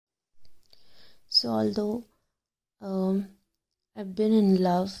So although I've been in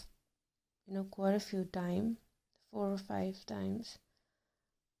love, quite a few times, 4 or 5 times,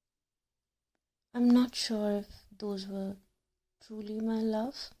 I'm not sure if those were truly my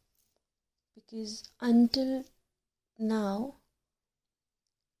love, because until now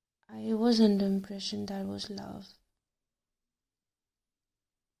I was under impression that was love.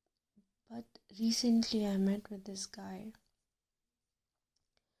 But recently I met with this guy.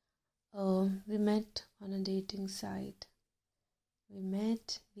 We met on a dating site. We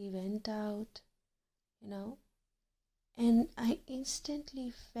went out, and I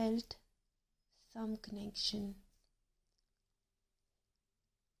instantly felt some connection.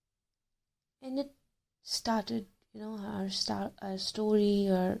 And it started, our story,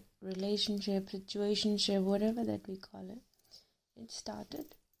 our relationship, situationship, whatever that we call it. It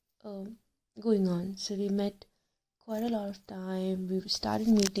started going on. So we met quite a lot of time. We started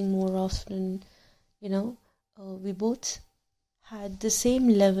meeting more often. We both had the same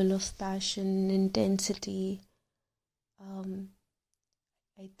level of passion, intensity.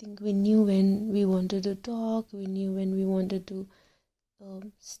 I think we knew when we wanted to talk. We knew when we wanted to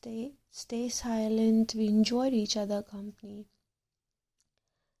stay silent. We enjoyed each other company.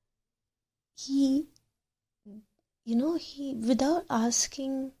 He without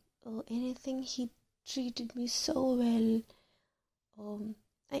asking anything, he treated me so well.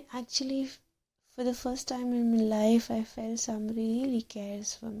 I actually, for the first time in my life, I felt somebody really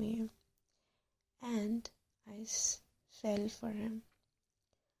cares for me, and I fell for him.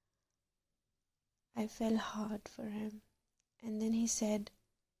 I fell hard for him. And then he said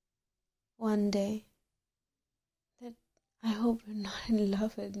one day that I hope you're not in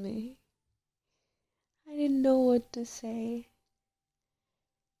love with me. I didn't know what to say,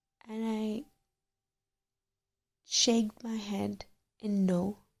 and I shook my head in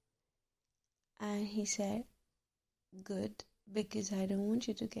no. And he said, good, because I don't want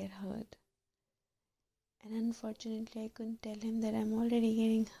you to get hurt. And unfortunately, I couldn't tell him that I'm already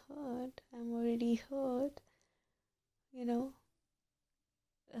getting hurt. I'm already hurt.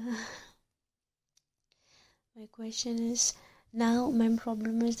 My question is, now my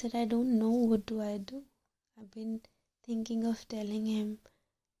problem is that I don't know what do I do. I've been thinking of telling him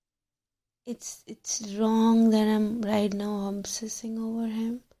it's wrong that I'm right now obsessing over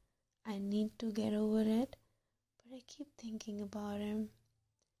him. I need to get over it. But I keep thinking about him.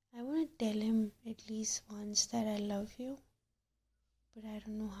 I want to tell him at least once that I love you, but I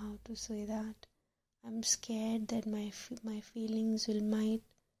don't know how to say that. I'm scared that my feelings might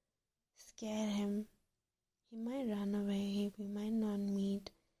scare him. He might run away, we might not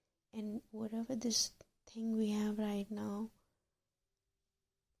meet, and whatever this thing we have right now,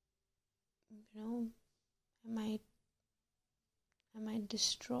 I might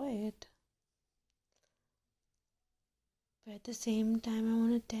destroy it. But at the same time, I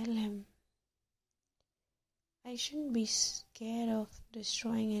want to tell him I shouldn't be scared of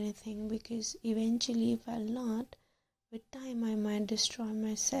destroying anything, because eventually, if I'll not, with time I might destroy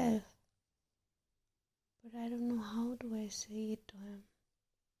myself. But I don't know how do I say it to him,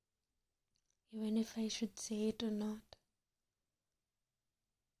 even if I should say it or not.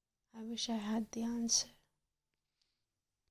 I wish I had the answer.